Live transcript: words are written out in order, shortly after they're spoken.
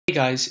Hey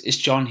guys, it's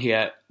John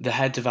here, the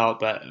head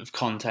developer of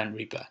Content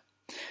Reaper.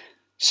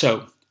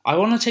 So, I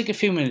want to take a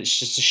few minutes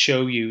just to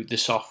show you the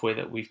software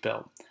that we've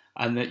built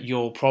and that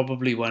you're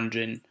probably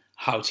wondering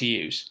how to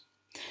use.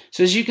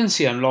 So as you can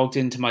see, I'm logged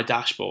into my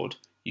dashboard.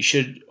 You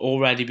should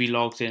already be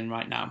logged in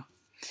right now.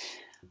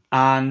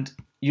 And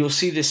you'll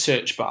see this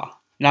search bar.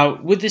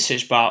 Now, with this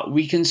search bar,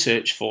 we can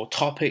search for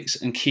topics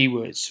and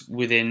keywords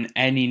within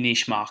any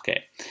niche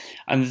market.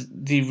 And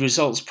the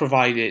results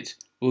provided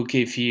will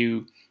give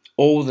you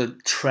all the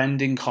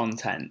trending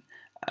content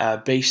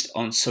based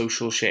on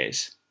social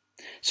shares.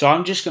 So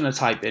I'm just going to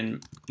type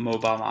in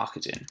mobile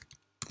marketing,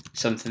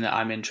 something that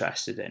I'm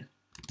interested in,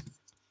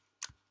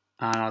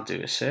 and I'll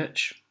do a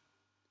search.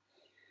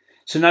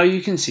 So now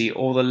you can see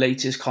all the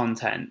latest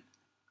content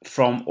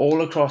from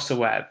all across the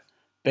web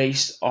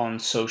based on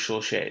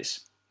social shares.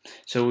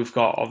 So we've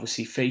got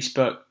obviously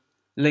Facebook,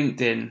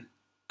 LinkedIn,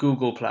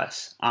 Google+,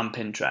 and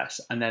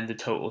Pinterest, and then the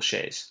total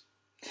shares.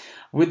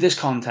 With this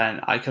content,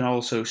 I can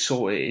also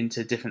sort it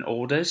into different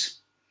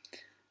orders,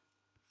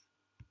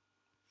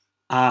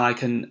 and I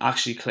can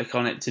actually click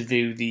on it to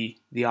view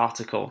the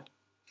article.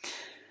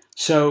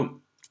 So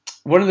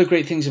one of the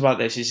great things about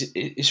this is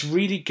it's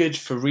really good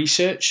for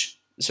research.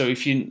 So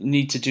if you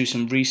need to do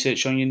some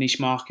research on your niche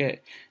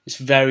market, it's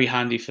very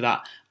handy for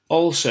that.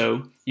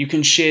 Also, you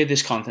can share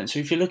this content. So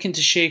if you're looking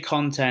to share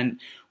content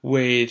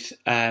with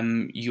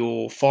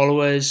your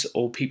followers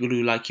or people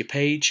who like your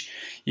page,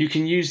 you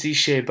can use these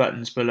share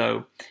buttons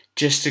below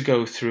just to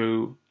go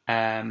through.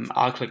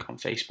 I'll click on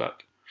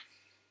Facebook.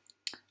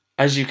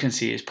 As you can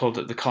see, it's pulled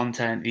up the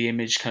content, the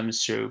image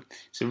comes through.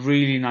 It's a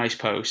really nice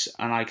post,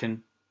 and I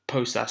can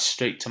post that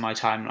straight to my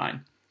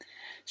timeline.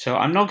 So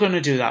I'm not going to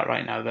do that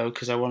right now though,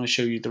 because I want to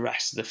show you the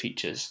rest of the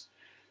features.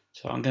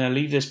 So I'm going to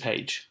leave this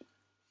page.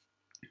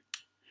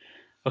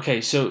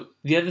 Okay, so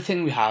the other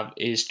thing we have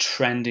is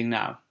trending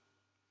now.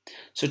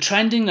 So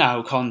trending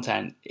now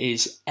content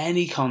is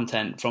any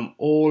content from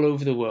all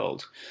over the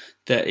world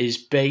that is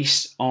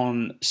based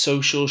on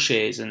social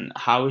shares and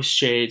how it's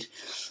shared,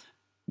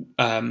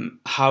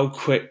 how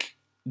quick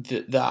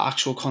the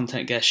actual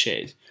content gets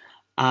shared.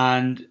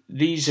 And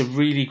these are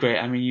really great.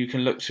 I mean, you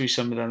can look through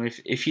some of them.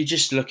 If you're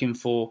just looking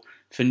for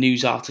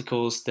news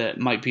articles that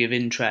might be of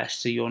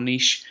interest to your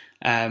niche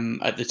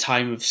at the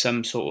time of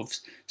some sort of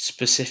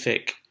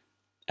specific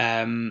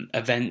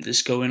event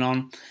that's going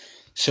on.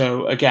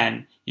 So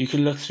again, you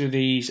can look through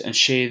these and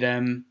share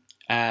them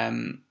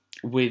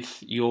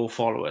with your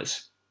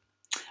followers.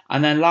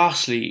 And then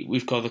lastly,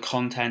 we've got the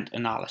content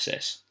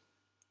analysis.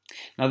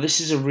 Now this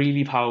is a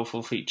really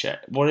powerful feature.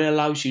 What it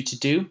allows you to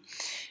do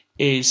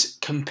is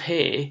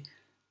compare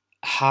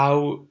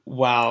how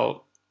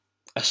well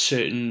a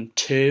certain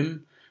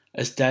term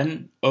has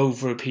done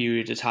over a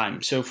period of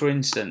time. So for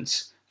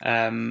instance,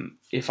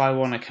 if I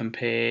want to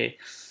compare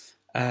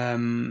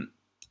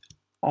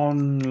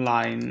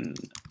online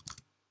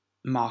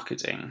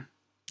marketing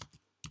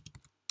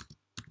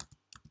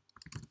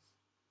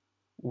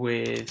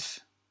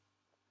with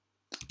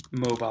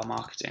mobile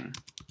marketing,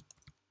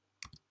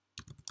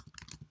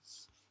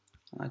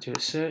 I do a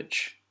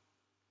search,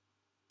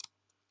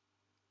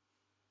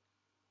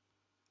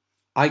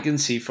 I can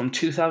see from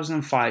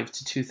 2005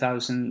 to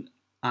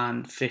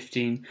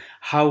 2015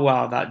 how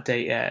well that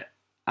data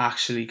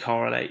actually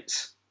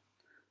correlates.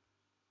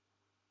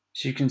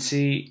 So you can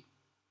see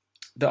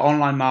the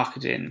online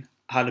marketing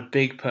had a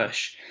big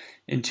push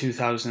in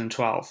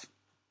 2012.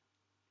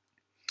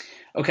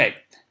 Okay,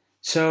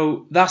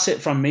 so that's it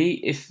from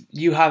me. If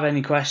you have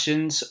any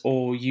questions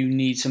or you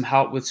need some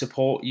help with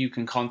support, you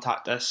can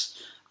contact us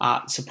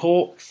at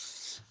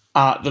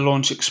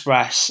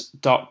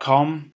support@thelaunchexpress.com.